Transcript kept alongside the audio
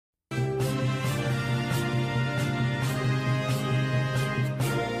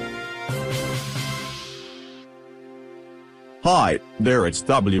Hi, there, it's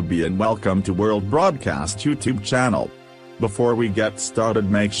WB and welcome to World Broadcast YouTube channel. Before we get started,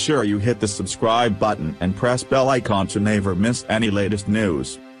 make sure you hit the subscribe button and press bell icon to never miss any latest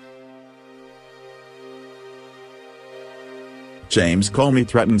news. James Comey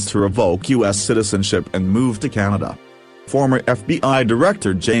threatens to revoke U.S. citizenship and move to Canada. Former FBI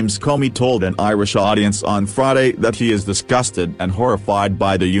Director James Comey told an Irish audience on Friday that he is disgusted and horrified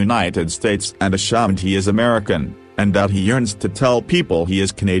by the United States and ashamed he is American, and that he yearns to tell people he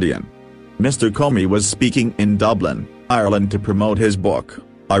is Canadian. Mr. Comey was speaking in Dublin, Ireland to promote his book,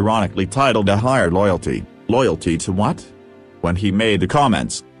 ironically titled A Higher Loyalty. Loyalty to what? When he made the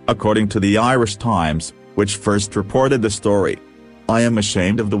comments, according to the Irish Times, which first reported the story. I am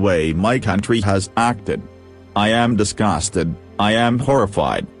ashamed of the way my country has acted. I am disgusted, I am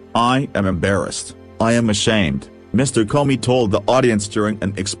horrified, I am embarrassed, I am ashamed, Mr. Comey told the audience during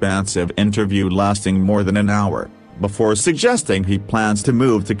an expansive interview lasting more than an hour, before suggesting he plans to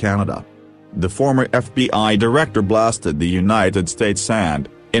move to Canada. The former FBI director blasted the United States and,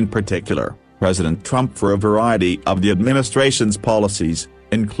 in particular, President Trump for a variety of the administration's policies,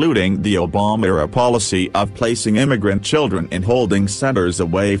 including the Obama-era policy of placing immigrant children in holding centers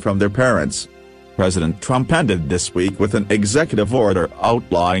away from their parents. President Trump ended this week with an executive order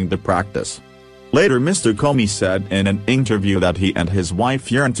outlawing the practice. Later, Mr. Comey said in an interview that he and his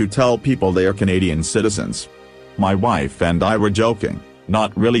wife yearn to tell people they are Canadian citizens. My wife and I were joking,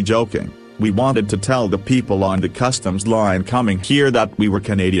 not really joking, we wanted to tell the people on the customs line coming here that we were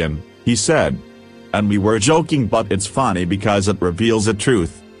Canadian, he said. And we were joking, but it's funny because it reveals the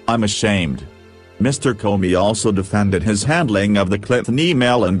truth, I'm ashamed. Mr. Comey also defended his handling of the Clinton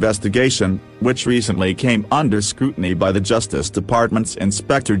email investigation, which recently came under scrutiny by the Justice Department's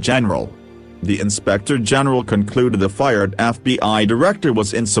Inspector General. The Inspector General concluded the fired FBI director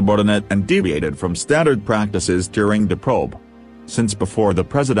was insubordinate and deviated from standard practices during the probe. Since before the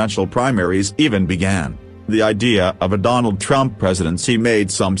presidential primaries even began, the idea of a Donald Trump presidency made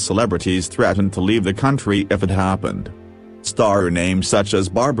some celebrities threaten to leave the country if it happened. Star names such as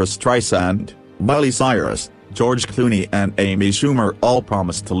Barbra Streisand, Miley Cyrus, George Clooney and Amy Schumer all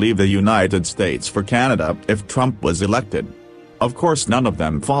promised to leave the United States for Canada if Trump was elected. Of course, none of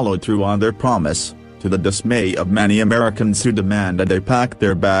them followed through on their promise, to the dismay of many Americans who demanded they pack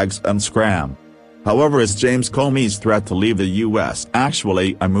their bags and scram. However, is James Comey's threat to leave the U.S.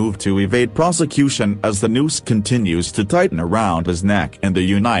 actually a move to evade prosecution as the noose continues to tighten around his neck in the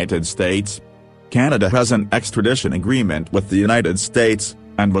United States? Canada has an extradition agreement with the United States,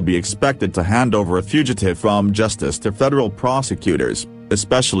 and would be expected to hand over a fugitive from justice to federal prosecutors,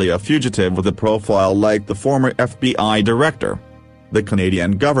 especially a fugitive with a profile like the former FBI director. The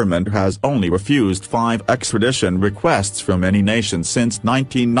Canadian government has only refused 5 extradition requests from any nation since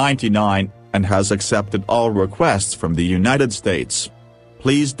 1999, and has accepted all requests from the United States.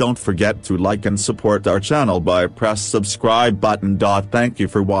 Please don't forget to like and support our channel by press subscribe button. Thank you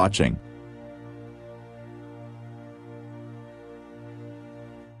for watching.